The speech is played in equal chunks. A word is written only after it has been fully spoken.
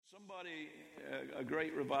Somebody, a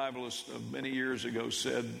great revivalist of many years ago,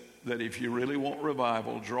 said that if you really want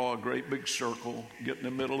revival, draw a great big circle, get in the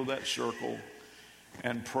middle of that circle,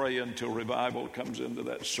 and pray until revival comes into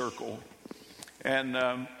that circle. And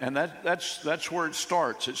that's where it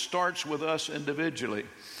starts. It starts with us individually,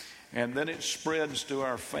 and then it spreads to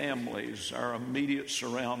our families, our immediate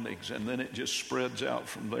surroundings, and then it just spreads out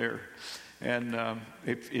from there. And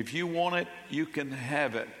if you want it, you can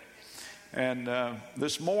have it. And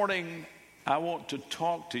this morning, I want to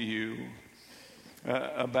talk to you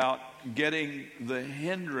about getting the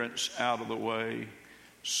hindrance out of the way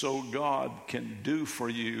so God can do for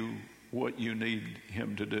you what you need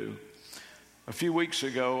Him to do. A few weeks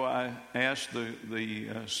ago, I asked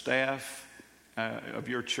the staff of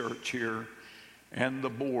your church here and the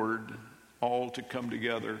board all to come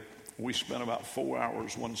together. We spent about 4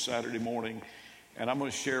 hours one Saturday morning. And I'm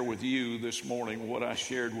going to share with you this morning what I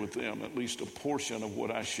shared with them, at least a portion of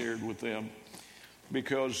what I shared with them,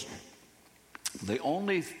 because the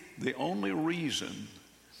only reason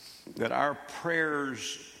that our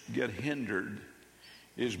prayers get hindered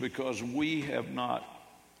is because we have not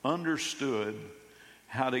understood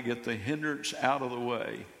how to get the hindrance out of the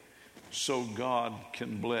way so God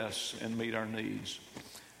can bless and meet our needs.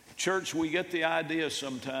 Church, we get the idea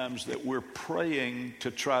sometimes that we're praying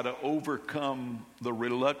to try to overcome the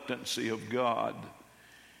reluctancy of God,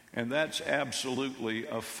 and that's absolutely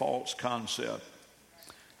a false concept.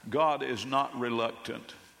 God is not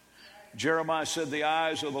reluctant. Jeremiah said, the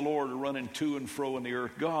eyes of the Lord are running to and fro in the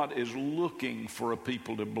earth. God is looking for a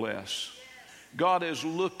people to bless. God is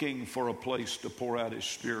looking for a place to pour out His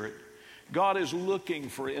Spirit. God is looking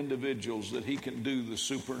for individuals that He can do the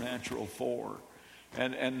supernatural for.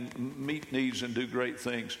 And meet needs and do great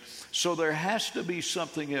things. So there has to be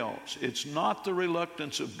something else. It's not the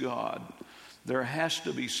reluctance of God. There has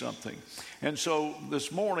to be something. And so this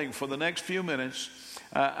morning, for the next few minutes,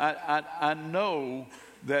 I know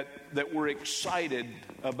that we're excited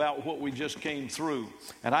about what we just came through.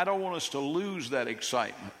 And I don't want us to lose that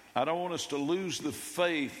excitement. I don't want us to lose the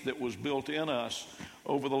faith that was built in us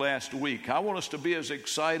over the last week. I want us to be as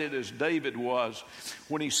excited as David was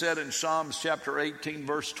when he said in Psalms chapter 18,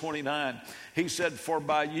 verse 29, he said, for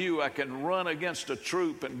by you I can run against a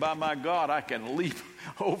troop, and by my God I can leap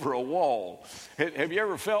over a wall. Have you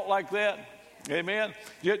ever felt like that? Amen?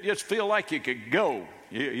 You just feel like you could go.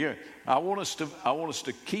 I want us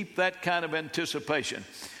to keep that kind of anticipation.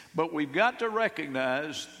 But we've got to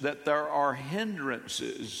recognize that there are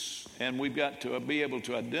hindrances, and we've got to be able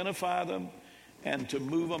to identify them and to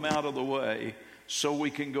move them out of the way so we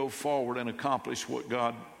can go forward and accomplish what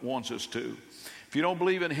God wants us to. If you don't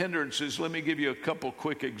believe in hindrances, let me give you a couple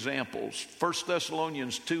quick examples. 1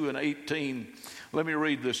 Thessalonians 2:18, let me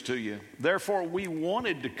read this to you. Therefore we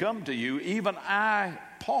wanted to come to you, even I,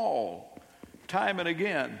 Paul, time and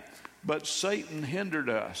again, but Satan hindered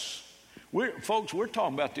us. We're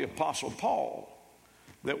talking about the Apostle Paul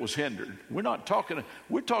that was hindered. We're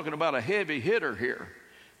talking about a heavy hitter here.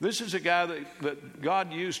 This is a guy that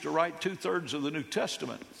God used to write 2/3 of the New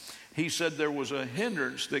Testament. He said there was a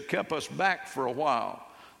hindrance that kept us back for a while.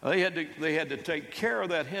 They had to take care of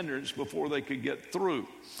that hindrance before they could get through.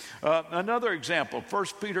 Another example,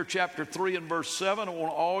 1 Peter chapter 3 and verse 7. I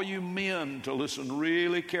want all you men to listen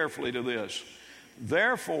really carefully to this.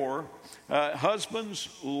 Therefore, husbands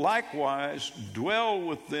likewise dwell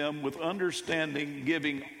with them with understanding,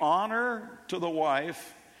 giving honor to the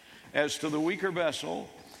wife as to the weaker vessel,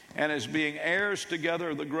 and as being heirs together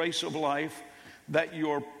of the grace of life, that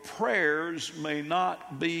your prayers may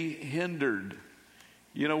not be hindered.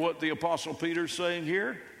 You know what the Apostle Peter's saying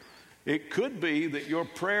here? It could be that your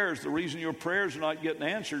prayers, the reason your prayers are not getting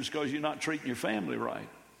answered is because you're not treating your family right.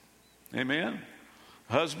 Amen?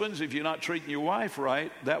 Husbands, if you're not treating your wife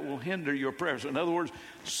right, that will hinder your prayers. In other words,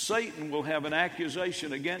 Satan will have an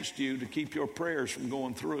accusation against you to keep your prayers from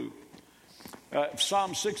going through.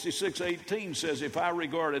 Psalm 66:18 says, if I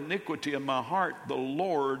regard iniquity in my heart, the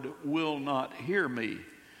Lord will not hear me.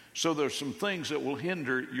 So there's some things that will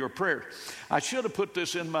hinder your prayer. I should have put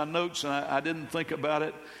this in my notes, and I didn't think about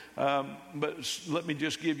it. But let me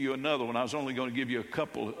just give you another one. I was only going to give you a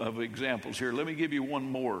couple of examples here. Let me give you one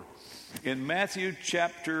more. In Matthew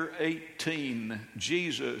chapter 18,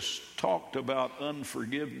 Jesus talked about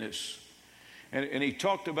unforgiveness. And he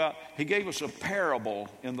gave us a parable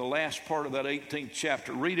in the last part of that 18th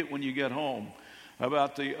chapter. Read it when you get home,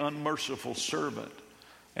 about the unmerciful servant.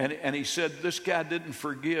 And he said this guy didn't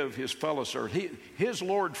forgive his fellow servant. His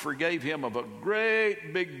Lord forgave him of a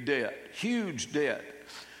great big debt, huge debt.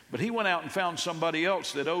 But he went out and found somebody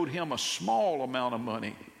else that owed him a small amount of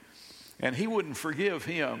money. And he wouldn't forgive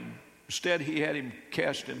him. Instead, he had him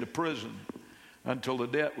cast into prison until the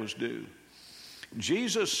debt was due.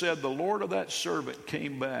 Jesus said the Lord of that servant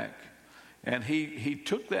came back, and he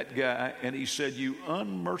took that guy and he said, "You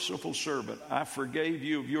unmerciful servant, I forgave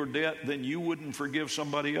you of your debt, then you wouldn't forgive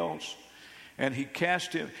somebody else." And he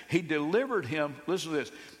cast him, he delivered him, listen to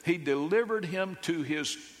this, he delivered him to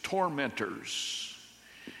his tormentors.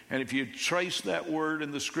 And if you trace that word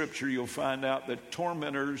in the scripture, you'll find out that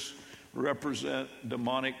tormentors represent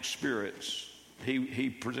demonic spirits. He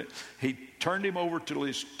turned him over to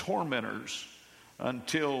his tormentors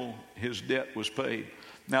until his debt was paid.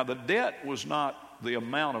 Now, the debt was not the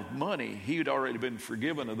amount of money. He had already been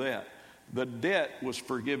forgiven of that. The debt was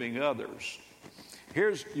forgiving others.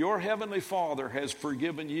 Here's your heavenly Father has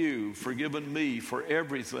forgiven you, forgiven me for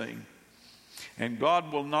everything. And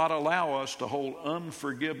God will not allow us to hold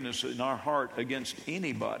unforgiveness in our heart against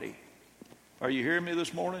anybody. Are you hearing me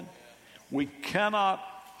this morning? We cannot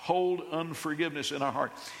hold unforgiveness in our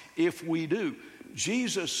heart. If we do,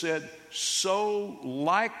 Jesus said, "So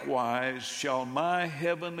likewise shall my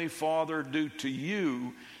heavenly Father do to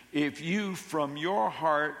you if you from your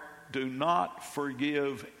heart do not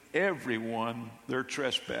forgive everyone their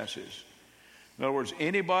trespasses." In other words,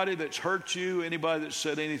 anybody that's hurt you, anybody that's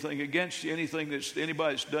said anything against you,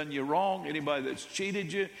 anybody that's done you wrong, anybody that's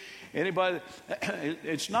cheated you,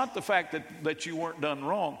 it's not the fact that you weren't done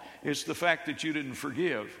wrong, it's the fact that you didn't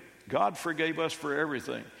forgive. God forgave us for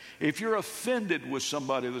everything. If you're offended with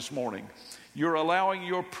somebody this morning, you're allowing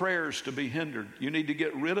your prayers to be hindered. You need to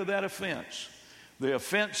get rid of that offense. The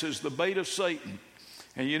offense is the bait of Satan.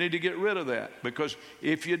 And you need to get rid of that, because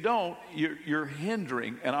if you don't, you're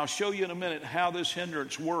hindering. And I'll show you in a minute how this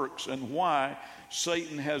hindrance works and why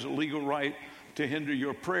Satan has a legal right to hinder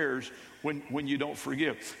your prayers when you don't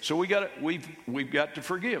forgive. So we've got to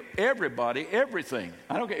forgive everybody, everything.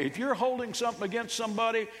 I don't care. If you're holding something against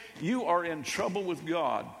somebody, you are in trouble with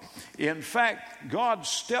God. In fact, God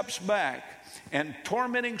steps back, and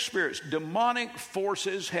tormenting spirits, demonic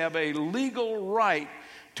forces have a legal right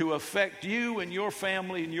to affect you and your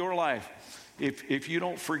family and your life if you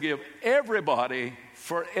don't forgive everybody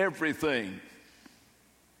for everything.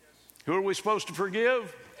 Who are we supposed to forgive?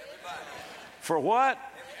 Everybody. For what?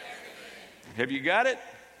 Everything. Have you got it?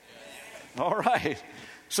 All right.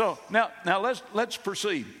 So now let's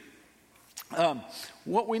proceed.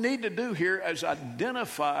 What we need to do here is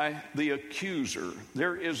identify the accuser.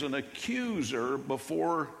 There is an accuser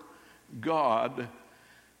before God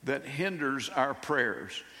that hinders our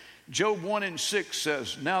prayers. Job 1:6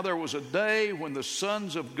 says, "Now there was a day when the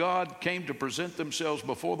sons of God came to present themselves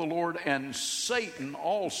before the Lord, and Satan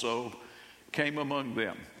also came among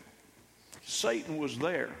them." Satan was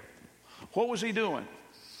there. What was he doing?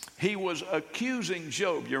 He was accusing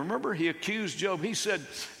Job. You remember, he accused Job. He said,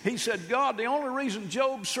 "God, the only reason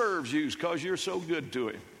Job serves you is because you're so good to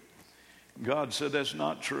him." God said, "That's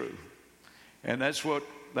not true." And that's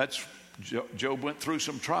Job went through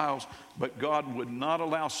some trials, but God would not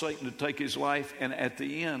allow Satan to take his life. And at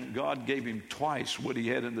the end, God gave him twice what he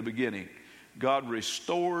had in the beginning. God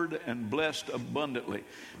restored and blessed abundantly.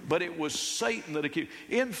 But it was Satan that accused.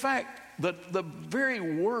 In fact, the very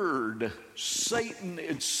word Satan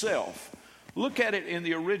itself, look at it in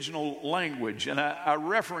the original language. And I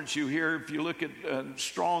reference you here. If you look at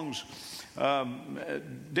Strong's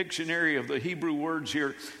dictionary of the Hebrew words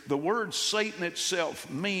here, the word Satan itself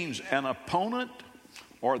means an opponent,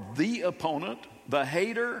 or the opponent, the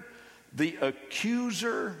hater, the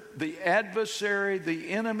accuser, the adversary, the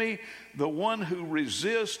enemy, the one who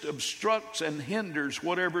resists, obstructs, and hinders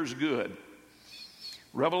whatever's good.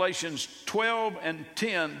 Revelations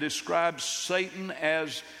 12:10 describes Satan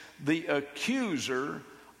as the accuser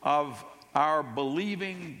of our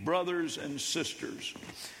believing brothers and sisters.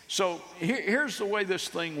 So here's the way this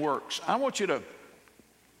thing works. I want you to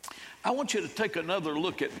take another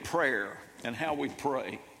look at prayer and how we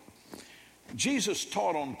pray. Jesus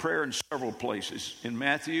taught on prayer in several places. In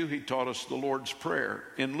Matthew, he taught us the Lord's Prayer.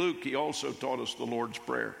 In Luke, he also taught us the Lord's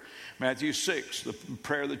Prayer. Matthew 6, the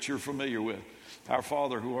prayer that you're familiar with. "Our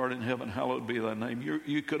Father who art in heaven, hallowed be thy name."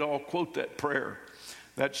 You could all quote that prayer.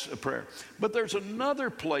 That's a prayer. But there's another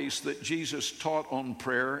place that Jesus taught on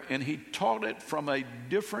prayer, and he taught it from a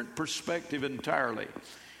different perspective entirely.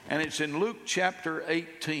 And it's in Luke chapter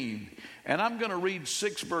 18. And I'm going to read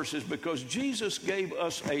 6 verses because Jesus gave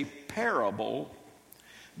us a parable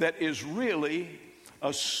that is really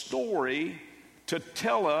a story to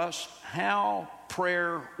tell us how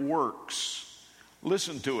prayer works.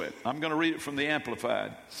 Listen to it. I'm going to read it from the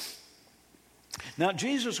Amplified. "Now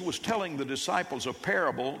Jesus was telling the disciples a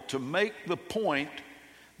parable to make the point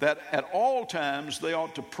that at all times they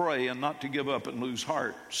ought to pray and not to give up and lose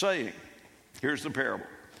heart, saying," here's the parable,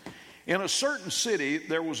 "In a certain city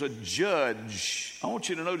there was a judge." I want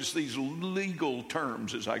you to notice these legal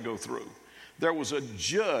terms as I go through. There was a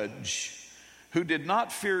judge who did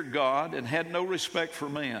not fear God and had no respect for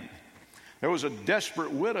man. There was a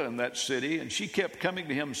desperate widow in that city, and she kept coming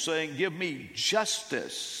to him saying, "Give me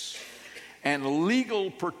justice and legal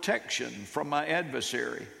protection from my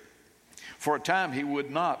adversary." For a time he would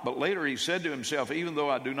not, but later he said to himself, "Even though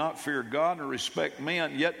I do not fear God and respect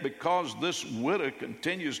man, yet because this widow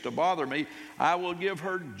continues to bother me, I will give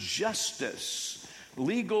her justice,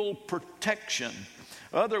 legal protection.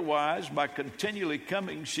 Otherwise, by continually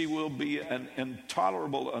coming, she will be an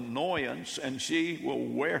intolerable annoyance and she will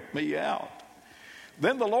wear me out."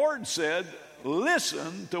 Then the Lord said,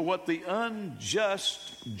 "Listen to what the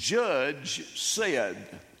unjust judge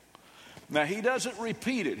said." Now, he doesn't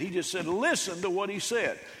repeat it. He just said, listen to what he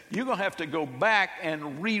said. You're going to have to go back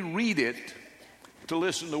and reread it to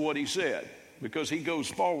listen to what he said, because he goes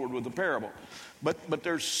forward with the parable. But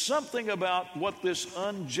there's something about what this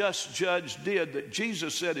unjust judge did that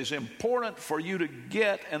Jesus said is important for you to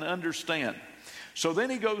get and understand. So then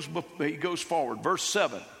he goes forward. Verse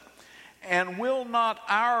 7. "And will not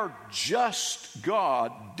our just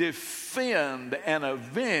God defend and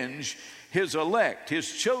avenge his elect, his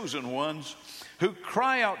chosen ones, who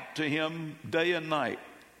cry out to him day and night?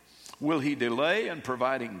 Will he delay in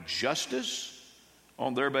providing justice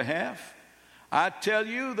on their behalf? I tell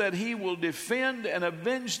you that he will defend and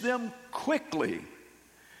avenge them quickly.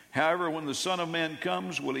 However, when the Son of Man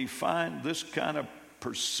comes, will he find this kind of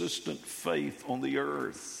persistent faith on the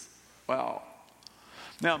earth?" Wow.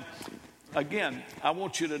 Now, again, I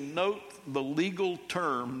want you to note the legal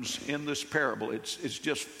terms in this parable. It's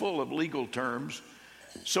just full of legal terms.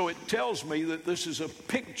 So it tells me that this is a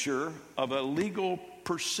picture of a legal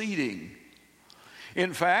proceeding.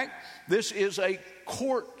 In fact, this is a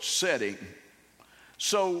court setting.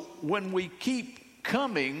 So when we keep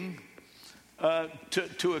coming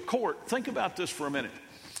to a court, think about this for a minute.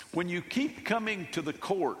 When you keep coming to the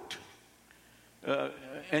court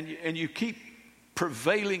and you keep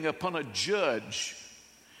prevailing upon a judge,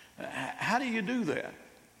 how do you do that?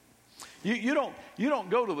 You don't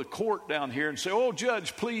go to the court down here and say, "Oh,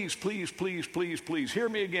 judge, please, please, please, please, please, hear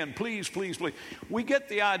me again, please, please, please." We get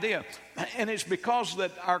the idea. And it's because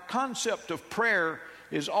that our concept of prayer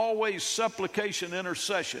is always supplication,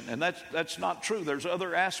 intercession. And that's not true. There's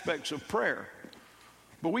other aspects of prayer.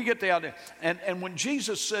 But we get the idea. And when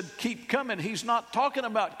Jesus said, "Keep coming," he's not talking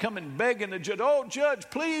about coming begging the judge. "Oh, judge,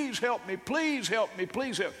 please help me, please help me,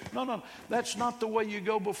 please help." No. That's not the way you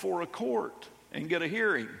go before a court and get a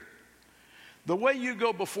hearing. The way you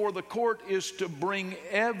go before the court is to bring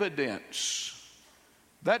evidence.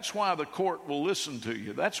 That's why the court will listen to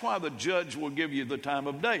you. That's why the judge will give you the time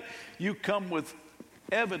of day. You come with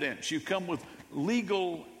evidence. You come with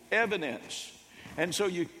legal evidence. And so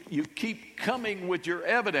you keep coming with your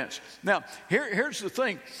evidence. Now, here's the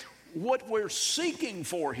thing. What we're seeking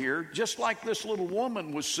for here, just like this little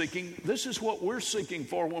woman was seeking, this is what we're seeking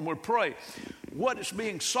for when we pray. What is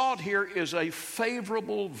being sought here is a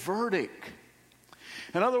favorable verdict.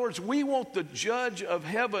 In other words, we want the judge of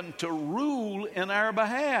heaven to rule in our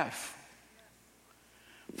behalf.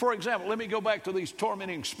 For example, let me go back to these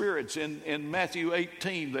tormenting spirits in Matthew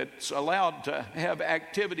 18 that's allowed to have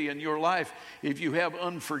activity in your life if you have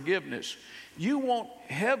unforgiveness. You want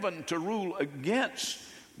heaven to rule against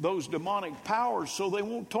those demonic powers so they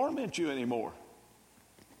won't torment you anymore.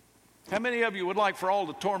 How many of you would like for all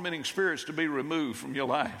the tormenting spirits to be removed from your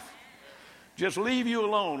life? Just leave you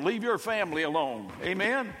alone. Leave your family alone.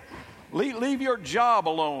 Amen? Leave your job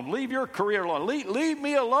alone. Leave your career alone. Leave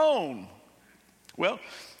me alone. Well,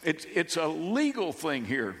 it's a legal thing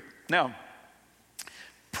here. Now,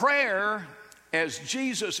 prayer, as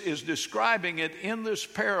Jesus is describing it in this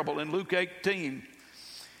parable in Luke 18,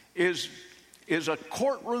 is a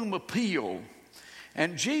courtroom appeal.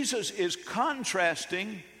 And Jesus is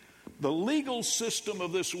contrasting the legal system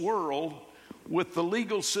of this world with the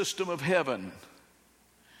legal system of heaven.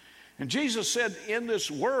 And Jesus said, in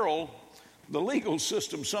this world, the legal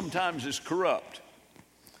system sometimes is corrupt.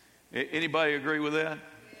 Anybody agree with that?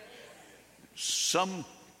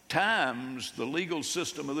 Sometimes the legal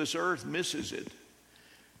system of this earth misses it.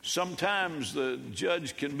 Sometimes the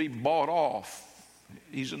judge can be bought off.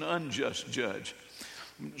 He's an unjust judge.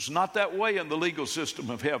 It's not that way in the legal system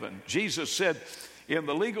of heaven. Jesus said, in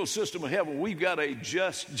the legal system of heaven, we've got a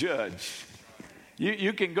just judge.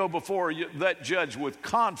 You can go before that judge with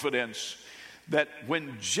confidence that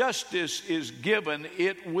when justice is given,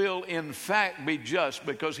 it will in fact be just,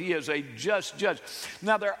 because he is a just judge.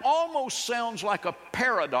 Now, there almost sounds like a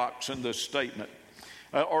paradox in this statement,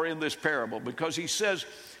 or in this parable, because he says,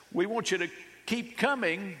 we want you to keep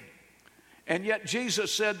coming, and yet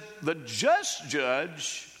Jesus said, the just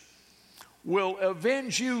judge will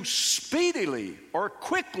avenge you speedily or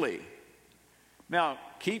quickly. Now,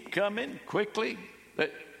 keep coming, quickly,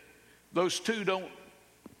 those two don't.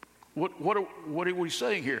 What are we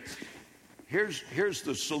saying here? Here's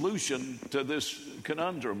the solution to this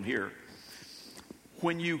conundrum here.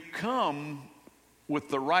 When you come with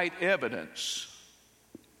the right evidence,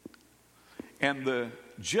 and the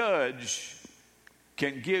judge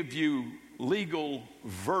can give you legal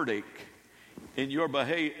verdict in your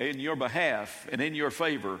behalf and in your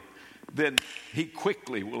favor, then he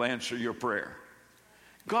quickly will answer your prayer.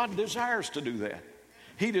 God desires to do that.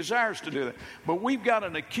 He desires to do that. But we've got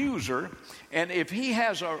an accuser, and if he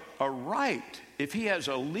has a right, if he has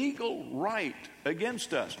a legal right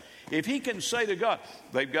against us, if he can say to God,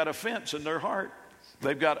 they've got offense in their heart,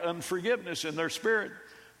 they've got unforgiveness in their spirit,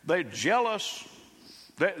 they're jealous,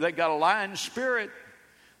 they got a lying spirit,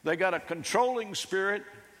 they got a controlling spirit,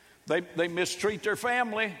 they mistreat their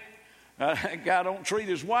family. God don't treat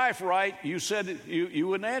his wife right. You said you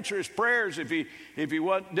wouldn't answer his prayers if he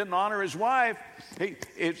didn't honor his wife.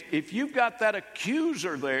 If you've got that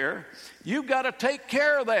accuser there, you've got to take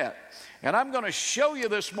care of that. And I'm going to show you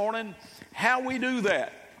this morning how we do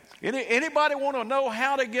that. Anybody want to know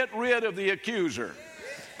how to get rid of the accuser?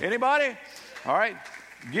 Anybody? All right.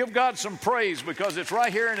 Give God some praise, because it's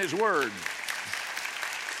right here in his word.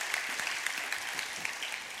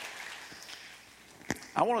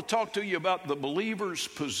 I want to talk to you about the believer's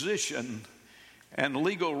position and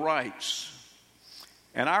legal rights.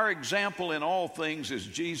 And our example in all things is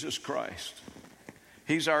Jesus Christ.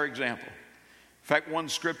 He's our example. In fact, one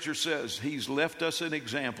scripture says he's left us an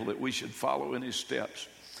example that we should follow in his steps.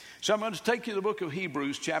 So I'm going to take you to the book of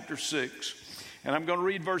Hebrews chapter 6, and I'm going to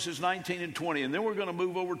read verses 19 and 20, and then we're going to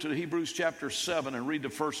move over to Hebrews chapter 7 and read the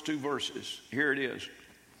first two verses. Here it is.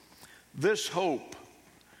 This hope,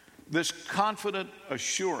 this confident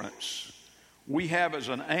assurance we have as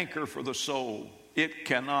an anchor for the soul. It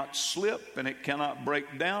cannot slip and it cannot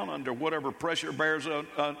break down under whatever pressure bears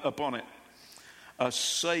upon it. A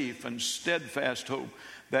safe and steadfast hope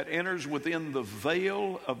that enters within the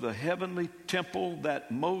veil of the heavenly temple,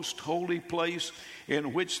 that most holy place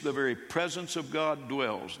in which the very presence of God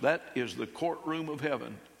dwells. That is the courtroom of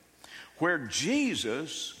heaven, where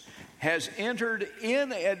Jesus has entered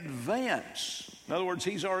in advance. In other words,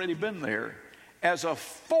 he's already been there as a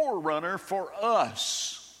forerunner for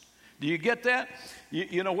us. Do you get that?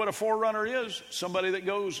 You know what a forerunner is? Somebody that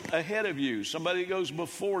goes ahead of you, somebody that goes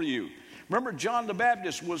before you. Remember, John the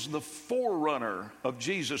Baptist was the forerunner of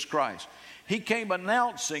Jesus Christ. He came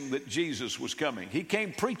announcing that Jesus was coming. He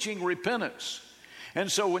came preaching repentance. And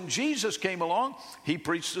so when Jesus came along, he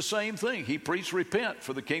preached the same thing. He preached, repent,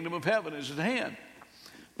 for the kingdom of heaven is at hand.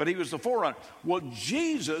 But he was the forerunner. Well,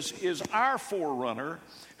 Jesus is our forerunner,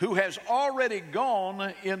 who has already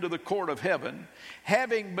gone into the court of heaven,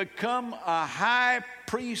 having become a high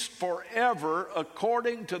priest forever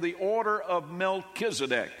according to the order of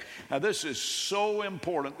Melchizedek. Now, this is so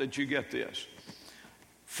important that you get this.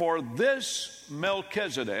 For this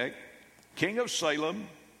Melchizedek, king of Salem,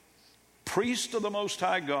 priest of the Most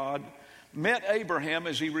High God, met Abraham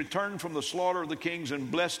as he returned from the slaughter of the kings and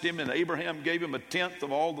blessed him, and Abraham gave him a tenth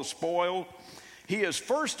of all the spoil. He is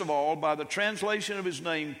first of all, by the translation of his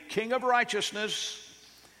name, King of Righteousness,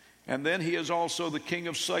 and then he is also the King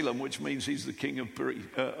of Salem, which means he's the King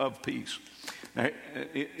of Peace. Now,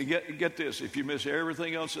 get this. If you miss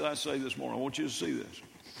everything else that I say this morning, I want you to see this.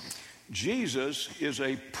 Jesus is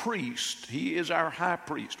a priest. He is our high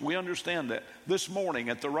priest. We understand that. This morning,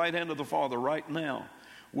 at the right hand of the Father, right now,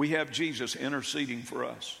 we have Jesus interceding for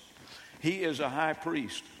us. He is a high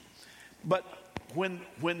priest. But when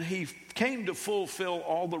he came to fulfill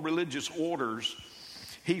all the religious orders,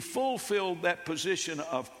 he fulfilled that position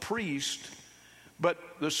of priest, but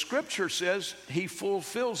the scripture says he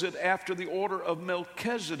fulfills it after the order of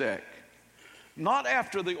Melchizedek, not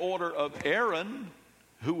after the order of Aaron,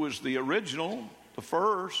 who was the original, the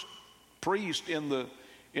first priest in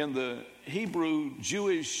the Hebrew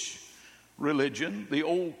Jewish religion, the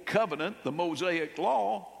old covenant, the Mosaic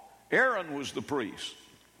law. Aaron was the priest.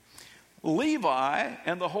 Levi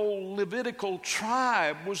and the whole Levitical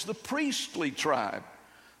tribe was the priestly tribe.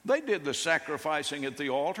 They did the sacrificing at the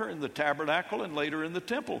altar in the tabernacle and later in the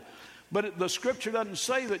temple. But the scripture doesn't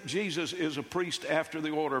say that Jesus is a priest after the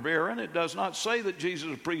order of Aaron. It does not say that Jesus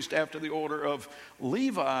is a priest after the order of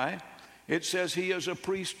Levi. it says he is a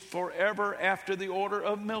priest forever after the order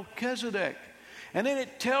of Melchizedek. And then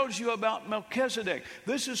it tells you about Melchizedek.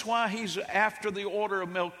 This is why he's after the order of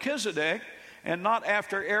Melchizedek and not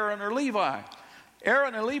after Aaron or Levi.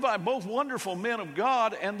 Aaron and Levi, both wonderful men of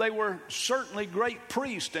God, and they were certainly great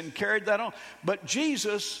priests and carried that on. But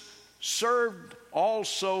Jesus served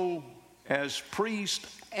also as priest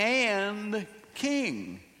and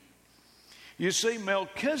king. You see,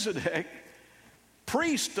 Melchizedek,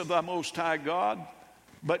 priest of the Most High God,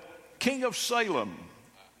 but king of Salem,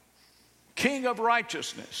 king of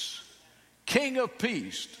righteousness, king of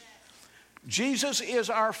peace. Jesus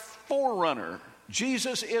is our forerunner.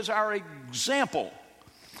 Jesus is our example.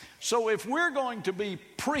 So if we're going to be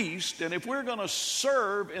priests and if we're going to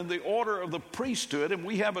serve in the order of the priesthood, and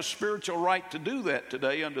we have a spiritual right to do that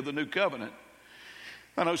today under the new covenant.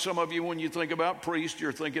 I know some of you, when you think about priest,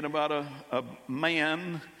 you're thinking about a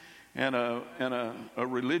man and a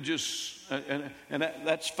religious, and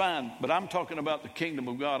that's fine. But I'm talking about the kingdom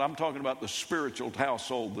of God. I'm talking about the spiritual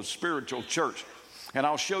household, the spiritual church. And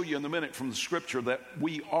I'll show you in a minute from the scripture that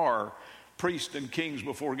we are priests and kings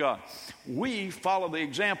before God. We follow the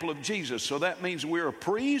example of Jesus. So that means we're a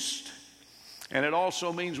priest, and it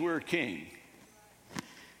also means we're a king.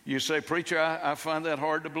 You say, preacher, I find that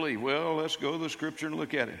hard to believe. Well, let's go to the scripture and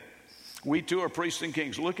look at it. We too are priests and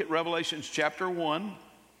kings. Look at Revelation chapter 1,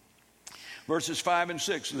 verses 5 and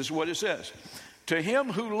 6. This is what it says. To him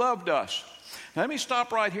who loved us. Now, let me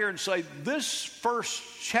stop right here and say this first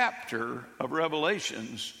chapter of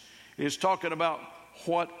Revelations is talking about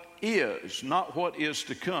what is, not what is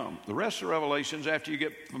to come. The rest of Revelations, after you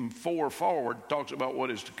get from 4 forward, talks about what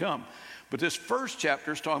is to come. But this first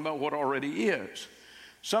chapter is talking about what already is.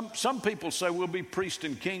 Some people say we'll be priests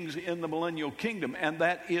and kings in the millennial kingdom, and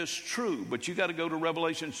that is true. But you got to go to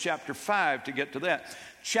Revelation chapter 5 to get to that.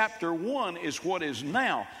 Chapter 1 is what is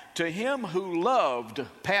now. To him who loved,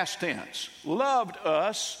 past tense, loved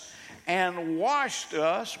us and washed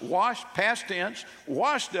us, past tense,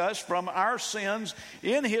 washed us from our sins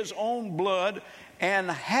in his own blood,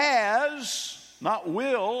 and has, not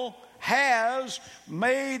will, has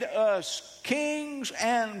made us kings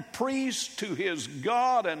and priests to his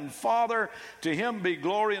God and Father. To him be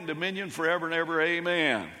glory and dominion forever and ever.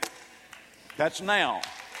 Amen. That's now.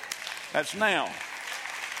 That's now.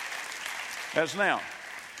 That's now.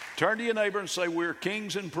 Turn to your neighbor and say, we're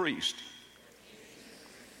kings and priests.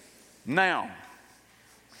 Now.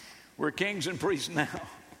 We're kings and priests now.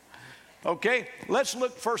 Okay, let's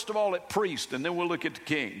look first of all at priests, and then we'll look at the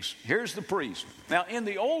kings. Here's the priest. Now, in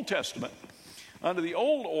the Old Testament, under the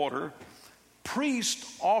old order,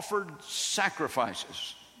 priests offered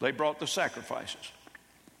sacrifices. They brought the sacrifices.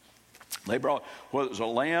 They brought, whether it was a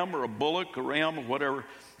lamb or a bullock, a ram or whatever,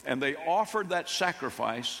 and they offered that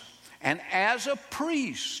sacrifice. And as a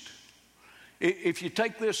priest, if you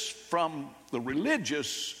take this from the religious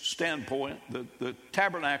standpoint, the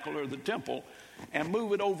tabernacle or the temple, and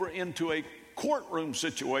move it over into a courtroom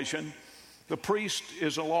situation, the priest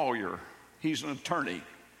is a lawyer. He's an attorney.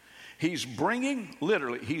 He's bringing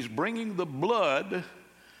the blood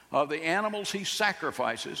of the animals he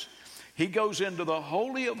sacrifices. He goes into the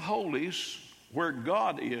Holy of Holies where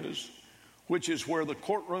God is, which is where the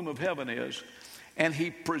courtroom of heaven is, and he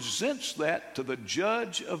presents that to the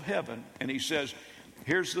judge of heaven, and he says,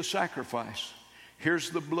 here's the sacrifice. Here's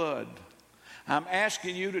the blood. I'm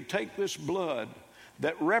asking you to take this blood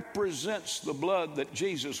that represents the blood that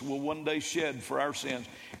Jesus will one day shed for our sins,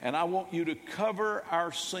 and I want you to cover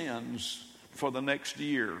our sins for the next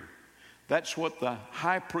year. That's what the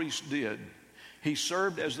high priest did. He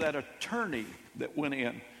served as that attorney that went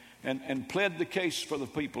in and pled the case for the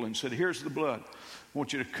people and said, here's the blood. I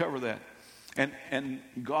want you to cover that. And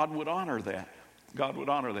God would honor that. God would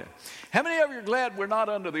honor that. How many of you are glad we're not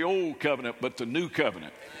under the old covenant, but the new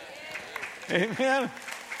covenant? Amen.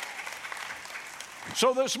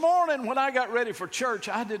 So this morning when I got ready for church,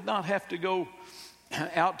 I did not have to go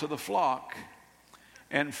out to the flock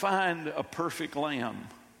and find a perfect lamb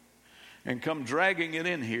and come dragging it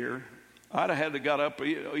in here. I'd have had to got up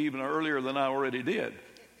even earlier than I already did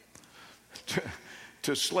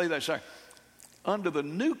to slay that sacrifice. Under the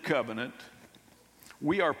new covenant,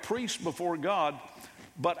 we are priests before God,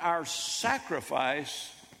 but our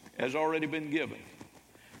sacrifice has already been given.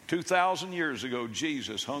 2,000 years ago,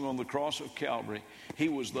 Jesus hung on the cross of Calvary. He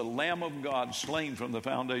was the Lamb of God slain from the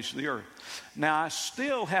foundation of the earth. Now, I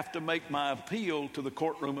still have to make my appeal to the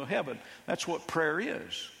courtroom of heaven. That's what prayer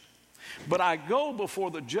is. But I go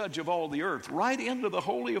before the judge of all the earth, right into the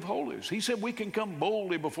Holy of Holies. He said we can come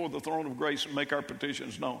boldly before the throne of grace and make our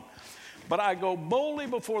petitions known. But I go boldly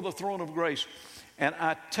before the throne of grace, and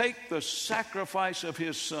I take the sacrifice of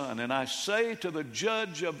his Son, and I say to the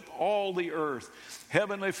judge of all the earth,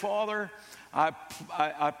 Heavenly Father,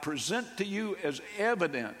 I present to you as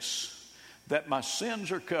evidence that my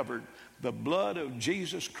sins are covered, the blood of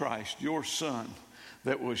Jesus Christ, your Son,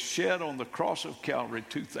 that was shed on the cross of Calvary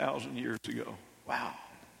 2,000 years ago. Wow.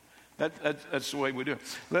 That's the way we do it.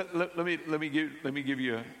 Let me give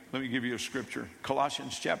you a scripture.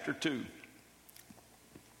 Colossians chapter 2,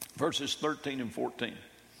 verses 13 and 14.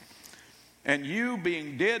 And you,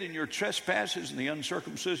 being dead in your trespasses and the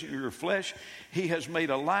uncircumcision of your flesh, he has made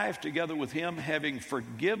alive together with him, having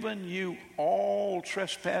forgiven you all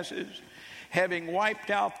trespasses, having wiped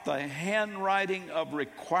out the handwriting of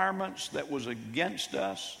requirements that was against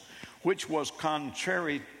us, which was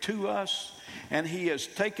contrary to us, and he has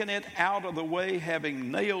taken it out of the way,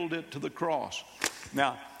 having nailed it to the cross.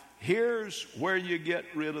 Now, here's where you get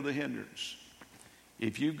rid of the hindrance.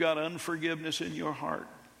 If you've got unforgiveness in your heart,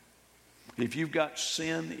 if you've got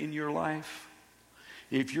sin in your life,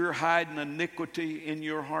 if you're hiding iniquity in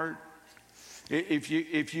your heart,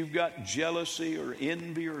 if you've got jealousy or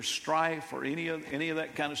envy or strife or any of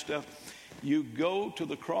that kind of stuff, you go to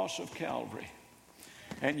the cross of Calvary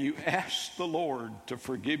and you ask the Lord to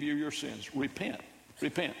forgive you your sins. Repent.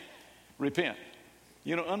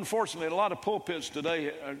 You know, unfortunately, a lot of pulpits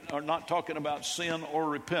today are not talking about sin or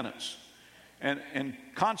repentance. And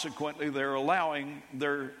consequently, they're allowing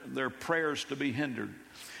their prayers to be hindered.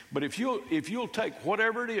 But if you'll take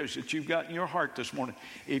whatever it is that you've got in your heart this morning,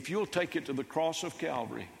 if you'll take it to the cross of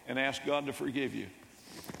Calvary and ask God to forgive you,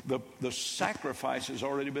 the sacrifice has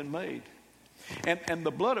already been made. And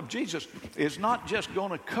the blood of Jesus is not just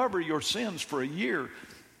going to cover your sins for a year.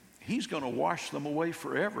 He's going to wash them away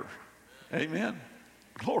forever. Amen.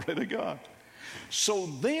 Glory to God. So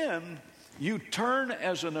then you turn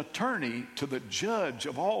as an attorney to the judge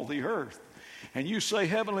of all the earth. And you say,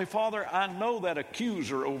 Heavenly Father, I know that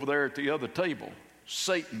accuser over there at the other table,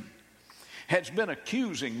 Satan, has been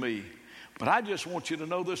accusing me. But I just want you to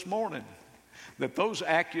know this morning that those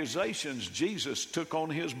accusations Jesus took on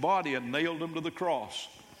his body and nailed them to the cross.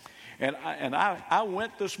 And I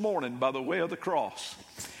went this morning by the way of the cross,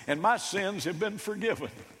 and my sins have been forgiven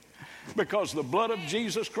because the blood of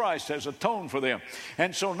Jesus Christ has atoned for them.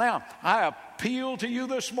 And so now I appeal to you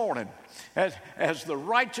this morning as the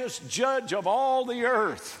righteous judge of all the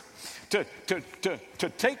earth to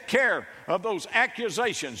take care of those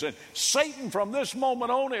accusations. And Satan from this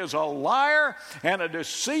moment on is a liar and a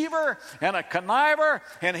deceiver and a conniver,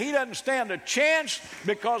 and he doesn't stand a chance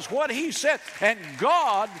because what he said, and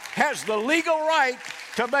God has the legal right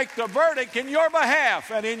to make the verdict in your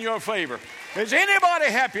behalf and in your favor. Is anybody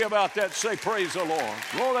happy about that? Say praise the Lord.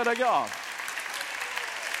 Glory to God.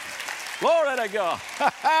 Glory to God.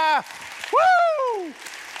 Woo!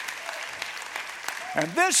 And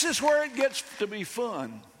this is where it gets to be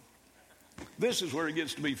fun. This is where it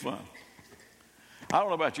gets to be fun. I don't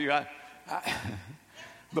know about you.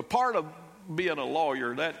 The part of being a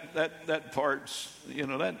lawyer, that part's,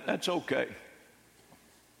 that's okay.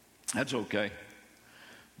 That's okay.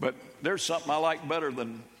 But there's something I like better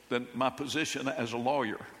than my position as a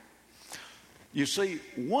lawyer. You see,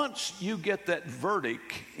 once you get that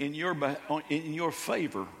verdict in your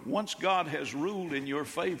favor, once God has ruled in your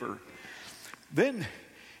favor, then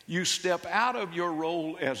you step out of your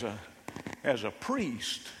role as a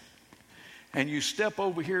priest, and you step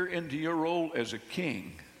over here into your role as a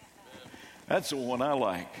king. That's the one I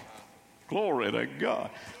like. Glory to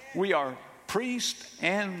God. We are priests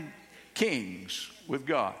and kings with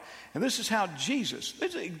God. And this is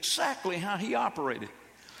exactly how he operated.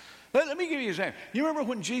 Let me give you an example. You remember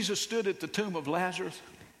when Jesus stood at the tomb of Lazarus?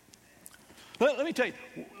 Let me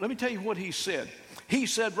tell you what he said. He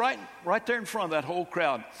said right there in front of that whole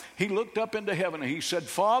crowd, he looked up into heaven and he said,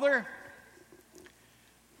 Father,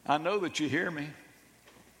 I know that you hear me.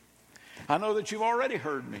 I know that you've already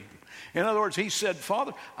heard me. In other words, he said,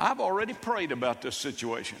 Father, I've already prayed about this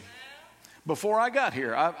situation. Before I got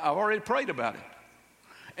here, I've already prayed about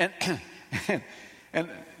it. And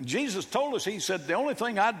Jesus told us, he said, the only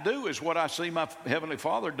thing I do is what I see my Heavenly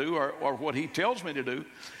Father do or what he tells me to do.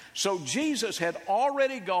 So Jesus had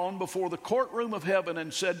already gone before the courtroom of heaven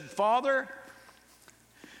and said, Father,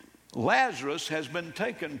 Lazarus has been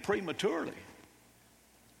taken prematurely.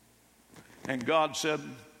 And God said,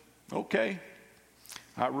 okay,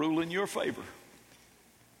 I rule in your favor.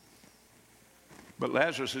 But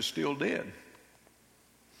Lazarus is still dead.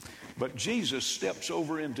 But Jesus steps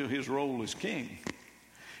over into his role as king.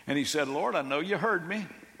 And he said, Lord, I know you heard me.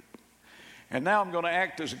 And now I'm going to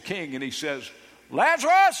act as a king. And he says,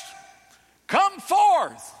 Lazarus, come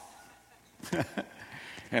forth.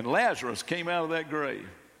 And Lazarus came out of that grave.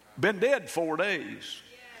 Been dead 4 days.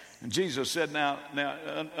 And Jesus said, now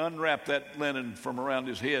unwrap that linen from around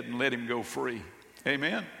his head and let him go free.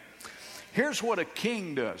 Amen? Here's what a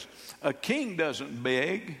king does. A king doesn't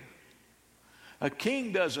beg. A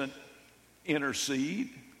king doesn't intercede.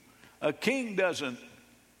 A king doesn't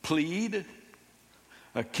plead.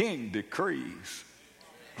 A king decrees.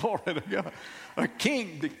 Glory to God. A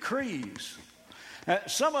king decrees.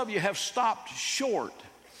 Some of you have stopped short.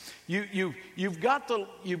 You've got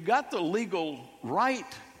the legal right,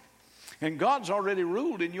 and God's already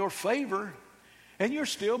ruled in your favor, and you're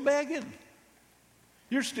still begging.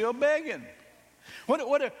 You're still begging.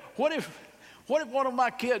 What if one of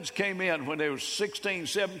my kids came in when they were 16,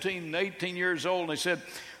 17, 18 years old, and they said,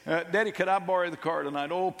 Daddy, could I borrow the car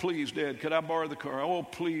tonight? Oh, please, Dad, could I borrow the car? Oh,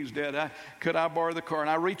 please, Dad, could I borrow the car? And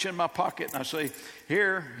I reach in my pocket and I say,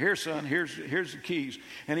 here, son, here's the keys.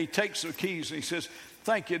 And he takes the keys and he says,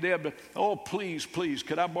 thank you, Dad, but oh, please,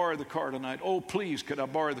 could I borrow the car tonight? Oh, please, could I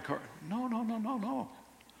borrow the car? No.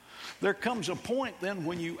 There comes a point then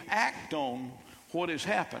when you act on what has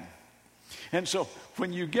happened. And so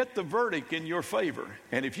when you get the verdict in your favor,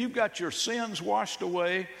 and if you've got your sins washed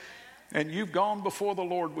away and you've gone before the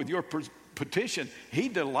Lord with your petition, he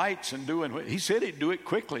delights in doing what he said he'd do it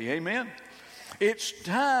quickly. Amen. It's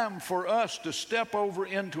time for us to step over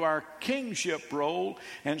into our kingship role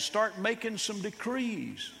and start making some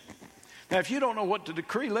decrees. Now, if you don't know what to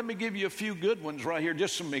decree, let me give you a few good ones right here,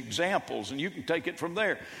 just some examples, and you can take it from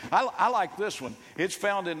there. I like this one. It's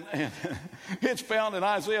found in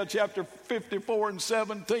Isaiah chapter 54 and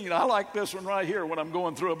 17. I like this one right here when I'm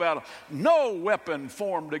going through a battle. No weapon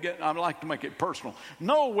formed against, I like to make it personal.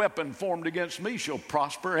 No weapon formed against me shall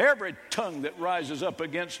prosper. Every tongue that rises up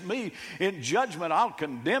against me in judgment, I'll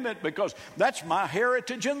condemn it, because that's my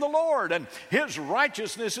heritage in the Lord, and his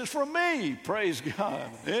righteousness is from me. Praise God.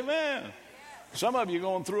 Amen. Some of you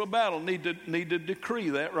going through a battle need to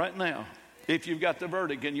decree that right now, if you've got the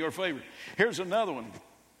verdict in your favor. Here's another one.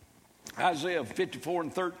 Isaiah 54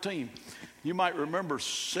 and 13. You might remember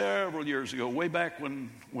several years ago, way back when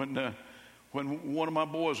one of my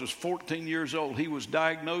boys was 14 years old, he was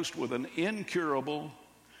diagnosed with an incurable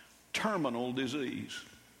terminal disease,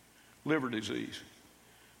 liver disease,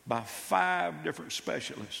 by 5 different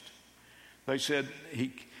specialists. They said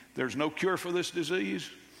there's no cure for this disease,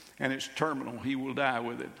 and it's terminal. He will die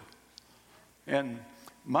with it. And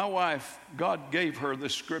my wife, God gave her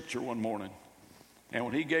this scripture one morning. And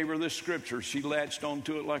when he gave her this scripture, she latched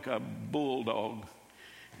onto it like a bulldog.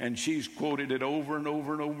 And she's quoted it over and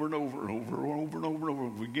over and over and over and over and over and over and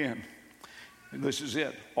over again. And this is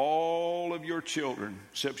it. All of your children,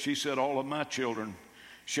 except she said all of my children,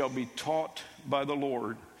 shall be taught by the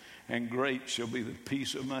Lord, and great shall be the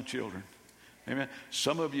peace of my children. Amen.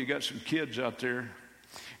 Some of you got some kids out there,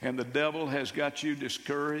 and the devil has got you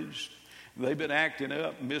discouraged. They've been acting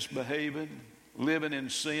up, misbehaving, living in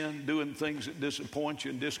sin, doing things that disappoint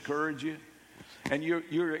you and discourage you. And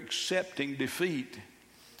you're accepting defeat.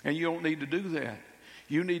 And you don't need to do that.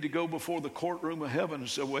 You need to go before the courtroom of heaven and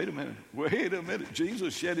say, wait a minute.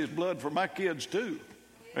 Jesus shed his blood for my kids too.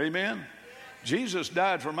 Amen. Jesus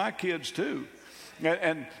died for my kids too.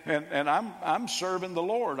 And I'm serving the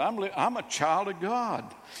Lord. I'm a child of God.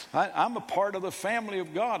 I'm a part of the family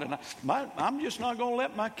of God. And I'm just not going to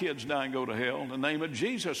let my kids die and go to hell in the name of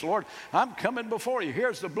Jesus. Lord, I'm coming before you.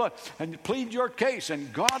 Here's the blood. And plead your case,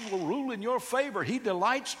 and God will rule in your favor. He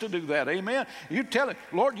delights to do that. Amen. You tell him,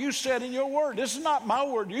 Lord, you said in your word, this is not my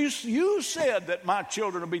word. You said that my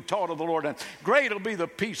children will be taught of the Lord, and great will be the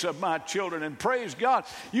peace of my children. And praise God,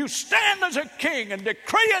 you stand as a king and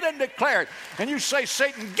decree it and declare it. And you say,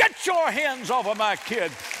 Satan, get your hands off of my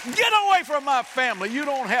kid. Get away from my family. You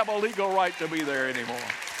don't have a legal right to be there anymore.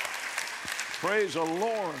 Praise the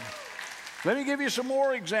Lord. Let me give you some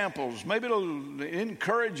more examples. Maybe it'll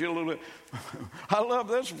encourage you a little bit. I love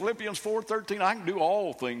this, Philippians 4:13. I can do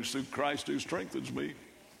all things through Christ who strengthens me.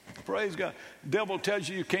 Praise God. Devil tells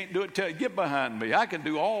you can't do it. Tell you, get behind me. I can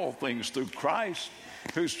do all things through Christ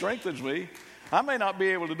who strengthens me. I may not be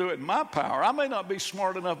able to do it in my power. I may not be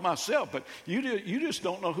smart enough myself, but you just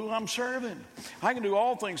don't know who I'm serving. I can do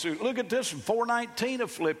all things through. Look at this, 4:19 of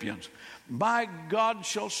Philippians. My God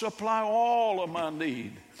shall supply all of my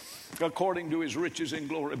need according to his riches in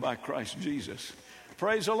glory by Christ Jesus.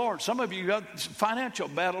 Praise the Lord. Some of you got financial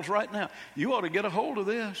battles right now. You ought to get a hold of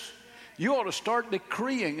this. You ought to start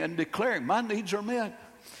decreeing and declaring, my needs are met.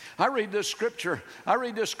 I read this scripture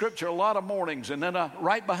a lot of mornings, and then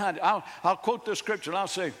right behind it, I'll quote this scripture, and I'll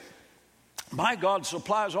say, My God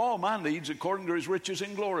supplies all my needs according to his riches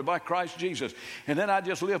in glory by Christ Jesus. And then I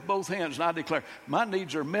just lift both hands and I declare, my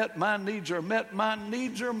needs are met, my needs are met, my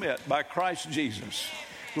needs are met by Christ Jesus.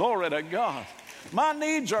 Glory to God. My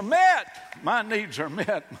needs are met. My needs are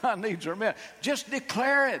met. My needs are met. Just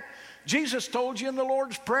declare it. Jesus told you in the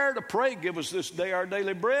Lord's Prayer to pray, give us this day our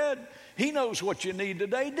daily bread. He knows what you need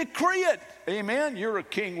today. Decree it. Amen. You're a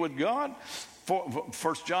king with God.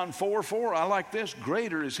 1 John 4:4, I like this.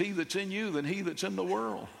 Greater is he that's in you than he that's in the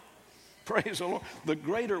world. Praise the Lord. The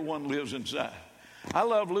greater one lives inside. I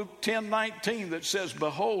love Luke 10:19 that says,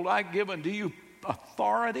 behold, I give unto you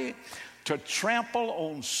authority to trample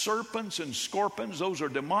on serpents and scorpions. Those are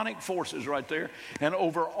demonic forces right there. And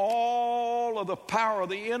over all of the power of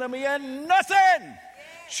the enemy, and nothing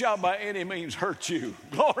shall by any means hurt you.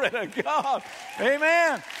 Glory to God.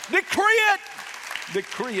 Amen. Decree it.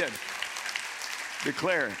 Decree it.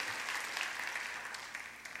 Declare it.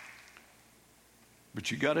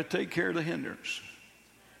 But you got to take care of the hindrance.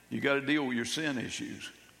 You got to deal with your sin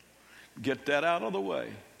issues. Get that out of the way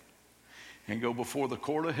and go before the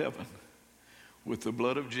court of heaven with the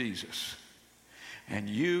blood of Jesus. And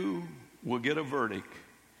you will get a verdict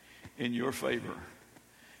in your favor.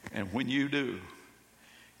 And when you do,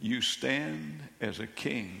 you stand as a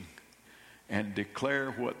king and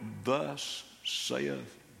declare what thus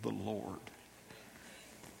saith the Lord.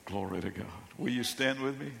 Glory to God. Will you stand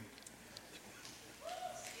with me?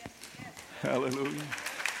 Hallelujah.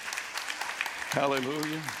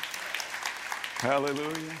 Hallelujah.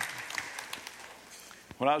 Hallelujah.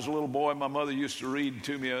 When I was a little boy, my mother used to read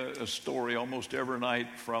to me a story almost every night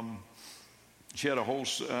from, she had a whole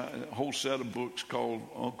set of books called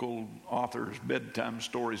Uncle Arthur's Bedtime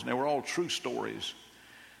Stories. And they were all true stories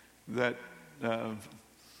that a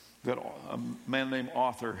man named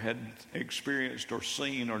Arthur had experienced or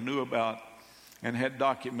seen or knew about and had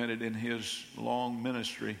documented in his long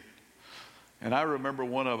ministry. And I remember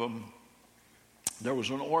one of them. There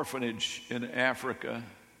was an orphanage in Africa,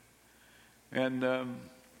 and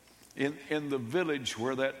in the village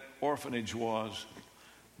where that orphanage was,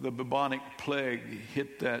 the bubonic plague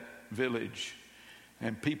hit that village,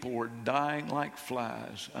 and people were dying like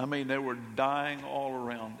flies. I mean, they were dying all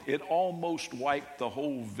around. It almost wiped the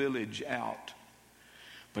whole village out.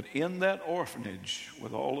 But in that orphanage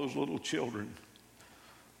with all those little children,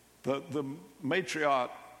 the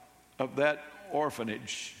matriarch of that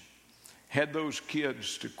orphanage had those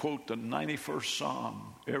kids to quote the 91st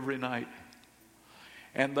Psalm every night.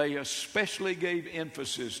 And they especially gave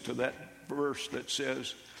emphasis to that verse that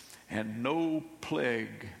says, and no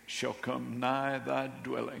plague shall come nigh thy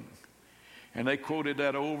dwelling. And they quoted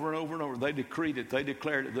that over and over and over. They decreed it. They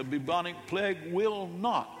declared it. The bubonic plague will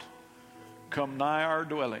not come nigh our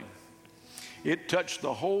dwelling. It touched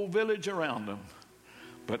the whole village around them.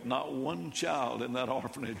 But not one child in that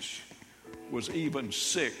orphanage was even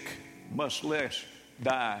sick, much less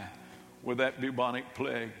die with that bubonic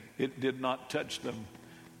plague. It did not touch them.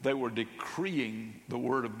 They were decreeing the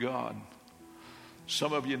word of God.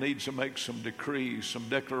 Some of you need to make some decrees, some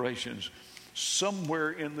declarations.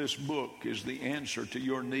 Somewhere in this book is the answer to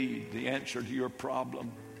your need, the answer to your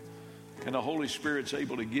problem. And the Holy Spirit's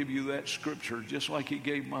able to give you that scripture just like he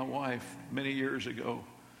gave my wife many years ago.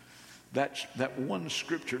 That one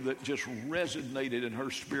scripture that just resonated in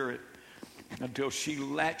her spirit until she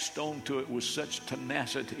latched onto it with such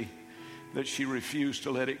tenacity that she refused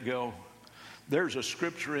to let it go. There's a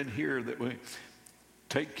scripture in here that we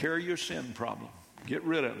take care of your sin problem. Get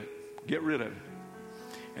rid of it. Get rid of it.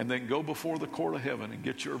 And then go before the court of heaven and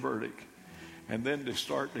get your verdict. And then to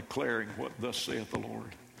start declaring what thus saith the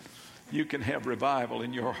Lord. You can have revival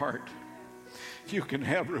in your heart. You can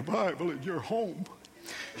have revival in your home.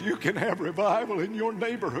 You can have revival in your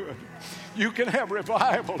neighborhood. You can have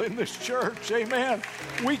revival in this church. Amen.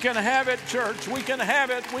 We can have it, church. We can have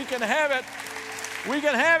it. We can have it. We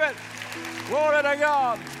can have it. Glory to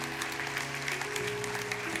God.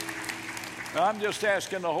 I'm just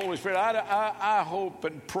asking the Holy Spirit. I hope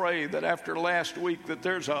and pray that after last week that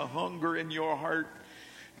there's a hunger in your heart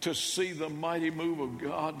to see the mighty move of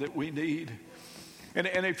God that we need. And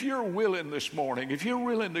if you're willing this morning, if you're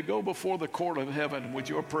willing to go before the court of heaven with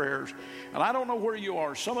your prayers, and I don't know where you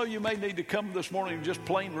are. Some of you may need to come this morning and just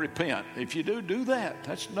plain repent. If you do that.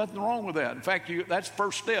 That's nothing wrong with that. In fact, that's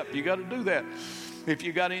first step. You got to do that. If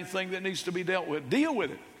you got anything that needs to be dealt with, deal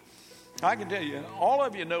with it. I can tell you, all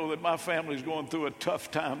of you know that my family's going through a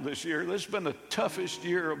tough time this year. This has been the toughest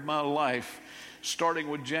year of my life, starting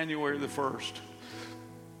with January the 1st.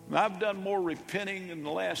 And I've done more repenting in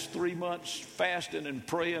the last 3 months, fasting and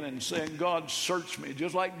praying and saying, God, search me.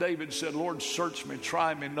 Just like David said, Lord, search me,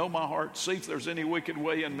 try me, know my heart, see if there's any wicked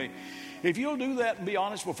way in me. If you'll do that and be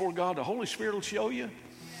honest before God, the Holy Spirit will show you.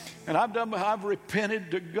 And I've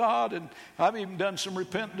repented to God, and I've even done some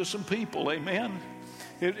repenting to some people, amen.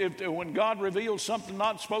 When God reveals something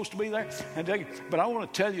not supposed to be there, but I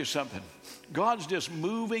want to tell you something. God's just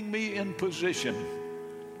moving me in position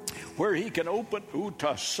where he can open.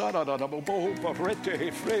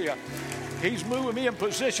 He's moving me in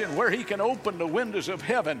position where he can open the windows of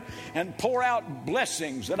heaven and pour out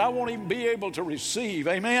blessings that I won't even be able to receive.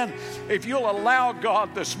 Amen. If you'll allow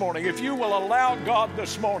God this morning, if you will allow God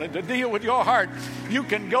this morning to deal with your heart, you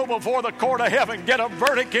can go before the court of heaven, get a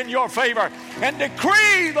verdict in your favor, and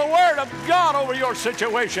decree the word of God over your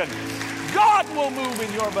situation. God will move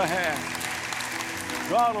in your behalf.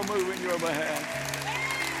 God will move in your behalf.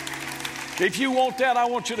 If you want that, I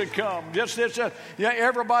want you to come.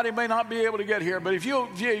 Everybody may not be able to get here, but if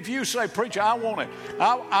you say, preacher, I want it.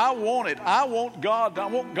 I want it. I want God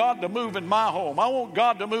to move in my home. I want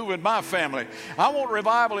God to move in my family. I want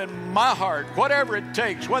revival in my heart. Whatever it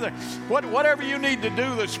takes, whatever you need to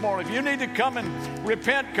do this morning. If you need to come and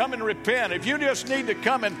repent, come and repent. If you just need to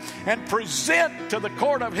come and present to the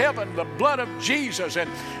court of heaven the blood of Jesus,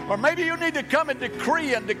 or maybe you need to come and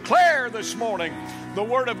decree and declare this morning the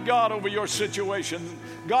word of God over your situation.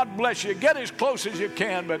 God bless you. Get as close as you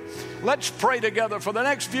can, but let's pray together for the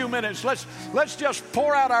next few minutes. Let's just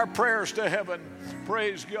pour out our prayers to heaven.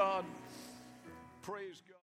 Praise God. Praise God.